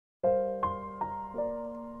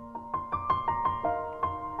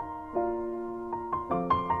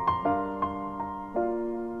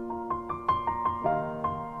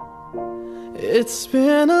It's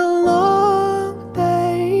been a long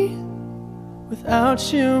day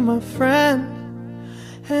without you, my friend,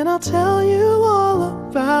 and I'll tell you all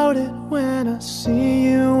about it when I see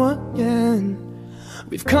you again.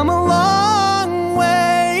 We've come a long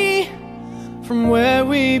way from where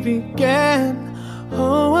we began.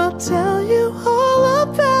 Oh, I'll tell you all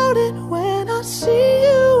about it when I see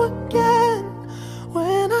you again.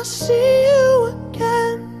 When I see you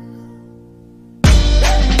again.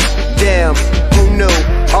 Damn, who knew?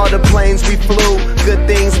 All the planes we flew, good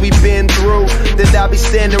things we've been through, that I'll be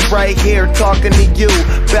standing right here talking to you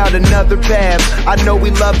about another path. I know we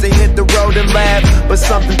love to hit the road and laugh, but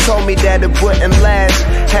something told me that it wouldn't last.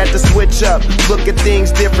 Had to switch up, look at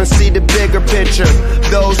things different, see the bigger picture.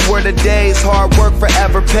 Those were the days, hard work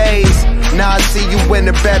forever pays. Now I see you in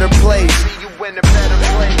a better place.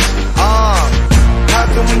 How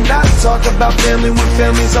can we not talk about family when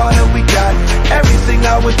family's all that we got? Everything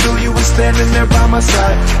I went through, you were standing there by my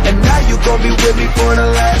side, and now you gon' be with me for the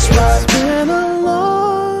last ride. It's been a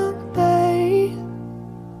long day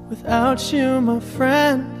without you, my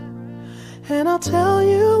friend, and I'll tell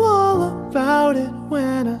you all about it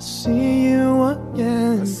when I see you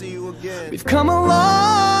again. We've come a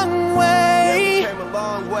long way,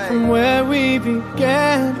 from where we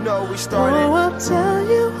began. You know we started. Oh, I'll tell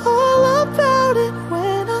you all about it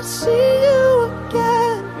when I see you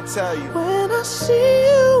again. Let me tell you. When I see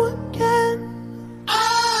you again.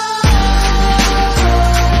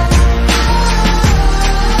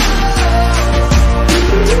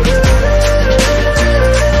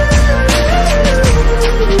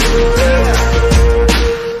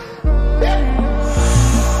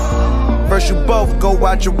 First you both go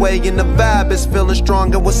out your way and the vibe is feeling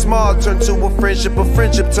strong, and what's small turn to a friendship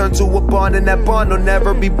turn to a bond, and that bond will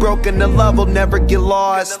never be broken, the love will never get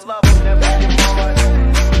lost.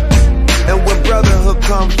 And when brotherhood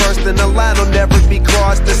come first, then the line will never be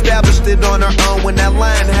crossed. Established it on our own when that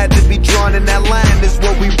line had to be drawn, and that line is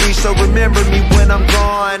what we reach, so remember me when I'm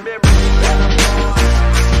gone.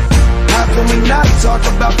 How can we not talk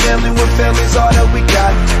about family when family's all that we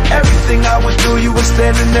got? Everything I went through, you were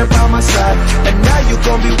standing there by my side, and now you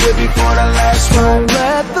gon' be with me for the last ride. Don't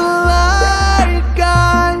let the light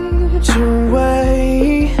guide your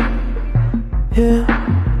way. Yeah.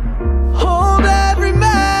 Hold every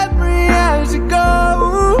memory as you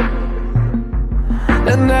go,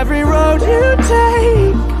 and every road you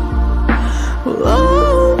take will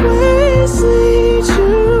always lead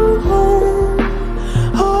you home.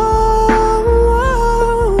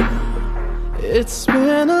 It's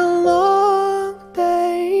been a long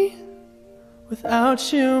day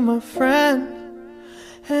without you, my friend,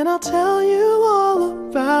 and I'll tell you all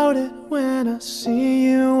about it when I see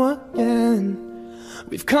you again.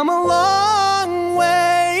 We've come a long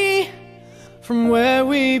way from where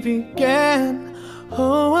we began.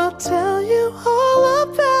 Oh, I'll tell you all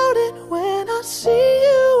about it